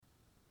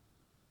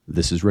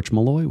This is Rich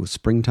Malloy with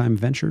Springtime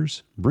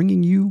Ventures,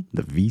 bringing you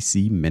the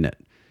VC Minute.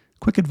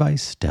 Quick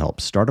advice to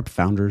help startup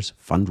founders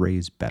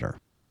fundraise better.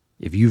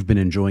 If you've been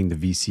enjoying the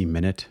VC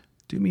Minute,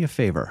 do me a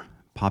favor.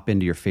 Pop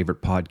into your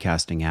favorite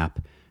podcasting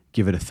app,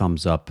 give it a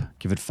thumbs up,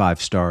 give it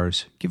 5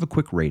 stars, give a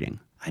quick rating.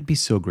 I'd be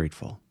so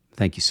grateful.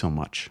 Thank you so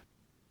much.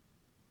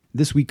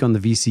 This week on the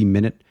VC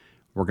Minute,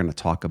 we're going to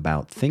talk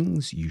about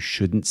things you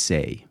shouldn't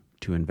say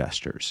to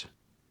investors.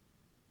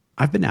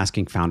 I've been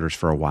asking founders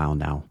for a while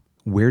now,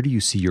 where do you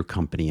see your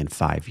company in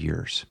 5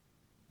 years?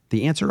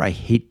 The answer I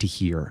hate to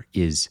hear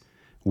is,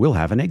 we'll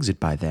have an exit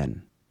by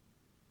then.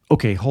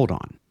 Okay, hold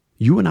on.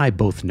 You and I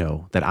both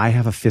know that I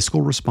have a fiscal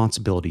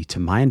responsibility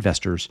to my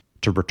investors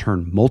to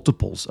return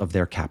multiples of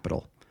their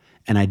capital.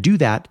 And I do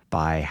that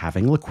by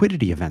having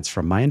liquidity events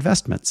from my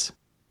investments.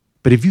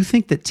 But if you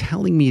think that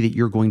telling me that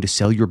you're going to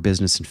sell your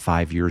business in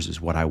 5 years is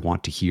what I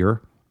want to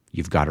hear,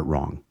 you've got it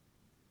wrong.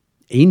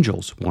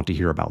 Angels want to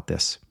hear about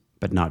this,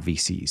 but not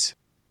VCs.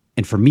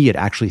 And for me, it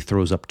actually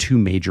throws up 2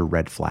 major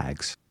red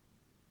flags.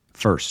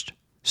 First,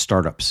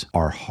 startups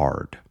are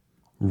hard.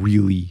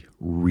 Really,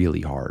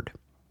 really hard.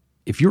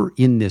 If you're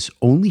in this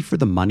only for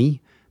the money,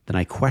 then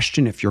I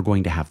question if you're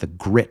going to have the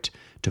grit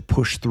to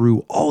push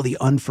through all the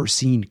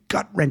unforeseen,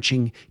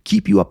 gut-wrenching,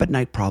 keep you up at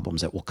night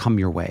problems that will come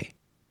your way.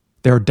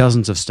 There are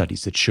dozens of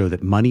studies that show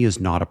that money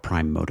is not a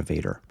prime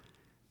motivator.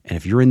 And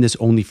if you're in this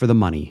only for the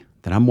money,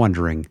 then I'm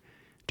wondering,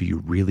 do you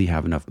really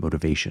have enough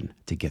motivation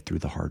to get through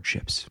the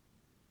hardships?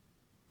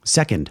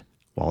 Second,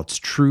 while it's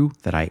true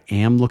that I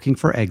am looking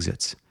for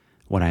exits,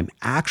 what I'm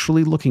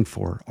actually looking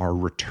for are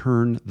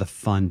return the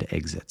fund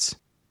exits.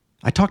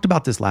 I talked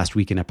about this last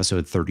week in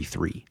episode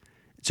 33.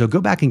 So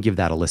go back and give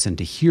that a listen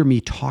to hear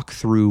me talk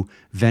through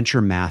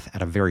venture math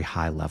at a very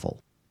high level.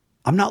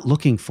 I'm not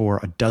looking for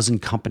a dozen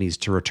companies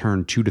to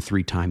return 2 to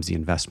 3 times the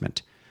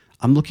investment.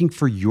 I'm looking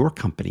for your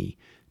company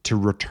to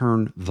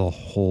return the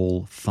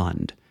whole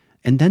fund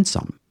and then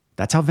some.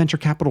 That's how venture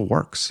capital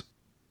works.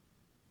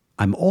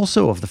 I'm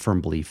also of the firm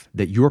belief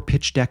that your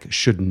pitch deck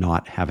should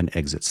not have an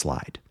exit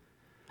slide.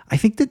 I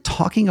think that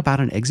talking about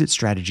an exit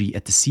strategy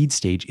at the seed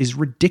stage is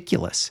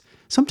ridiculous.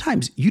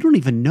 Sometimes you don't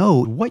even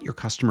know what your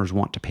customers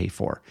want to pay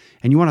for,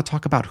 and you want to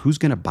talk about who's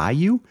going to buy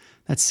you?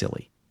 That's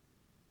silly.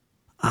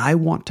 I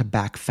want to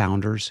back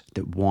founders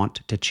that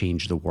want to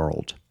change the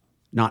world,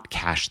 not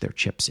cash their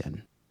chips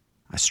in.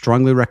 I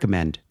strongly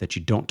recommend that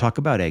you don't talk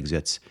about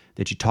exits,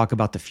 that you talk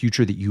about the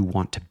future that you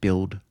want to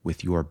build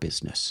with your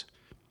business.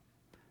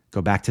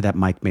 Go back to that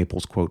Mike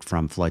Maples quote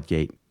from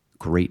Floodgate.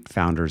 Great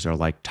founders are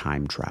like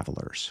time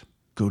travelers.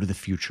 Go to the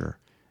future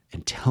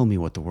and tell me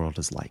what the world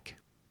is like.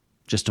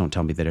 Just don't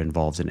tell me that it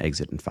involves an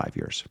exit in 5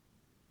 years.